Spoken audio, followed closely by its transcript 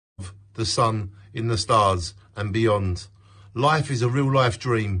the sun, in the stars and beyond. Life is a real life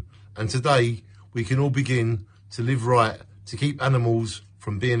dream, and today we can all begin to live right to keep animals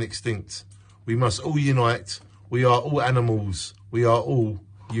from being extinct. We must all unite. We are all animals. We are all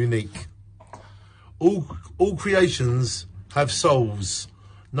unique. All creations have souls.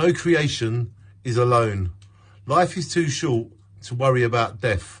 No creation is alone. Life is too short to worry about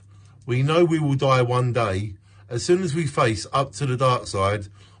death. We know we will die one day. As soon as we face up to the dark side,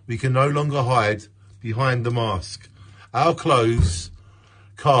 we can no longer hide behind the mask. Our clothes,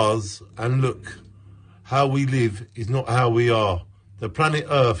 cars, and look, how we live is not how we are. The planet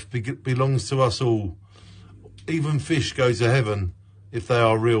Earth belongs to us all. Even fish go to heaven if they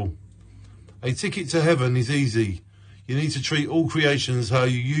are real. A ticket to heaven is easy. You need to treat all creations how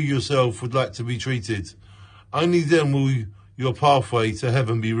you yourself would like to be treated. Only then will your pathway to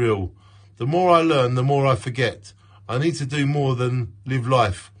heaven be real. The more I learn, the more I forget. I need to do more than live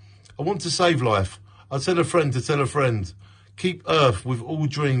life. I want to save life. I tell a friend to tell a friend. Keep Earth with all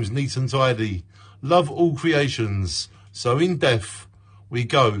dreams neat and tidy. Love all creations. So in death, we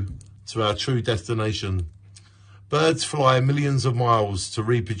go to our true destination. Birds fly millions of miles to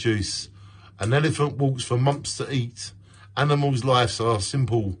reproduce. An elephant walks for months to eat. Animals' lives are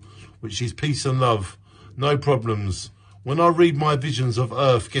simple, which is peace and love. No problems. When I read my visions of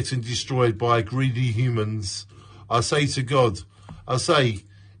Earth getting destroyed by greedy humans, I say to God,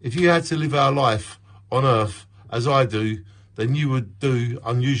 if you had to live our life on Earth as I do, then you would do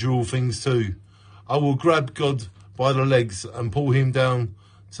unusual things too. I will grab God by the legs and pull him down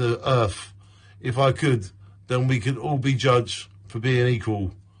to Earth. If I could, then we could all be judged for being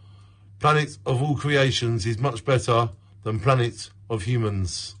equal. Planet of all creations is much better than planet of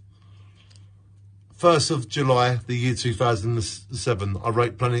humans. 1st of July, the year 2007, I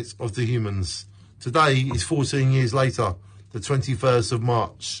wrote Planet of the Humans. Today is 14 years later, the 21st of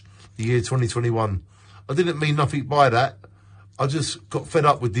March, the year 2021. I didn't mean nothing by that. I just got fed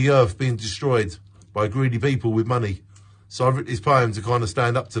up with the Earth being destroyed by greedy people with money. So I wrote this poem to kind of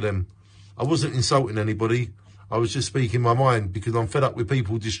stand up to them. I wasn't insulting anybody. I was just speaking my mind because I'm fed up with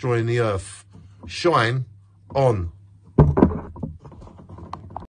people destroying the Earth. Shine on.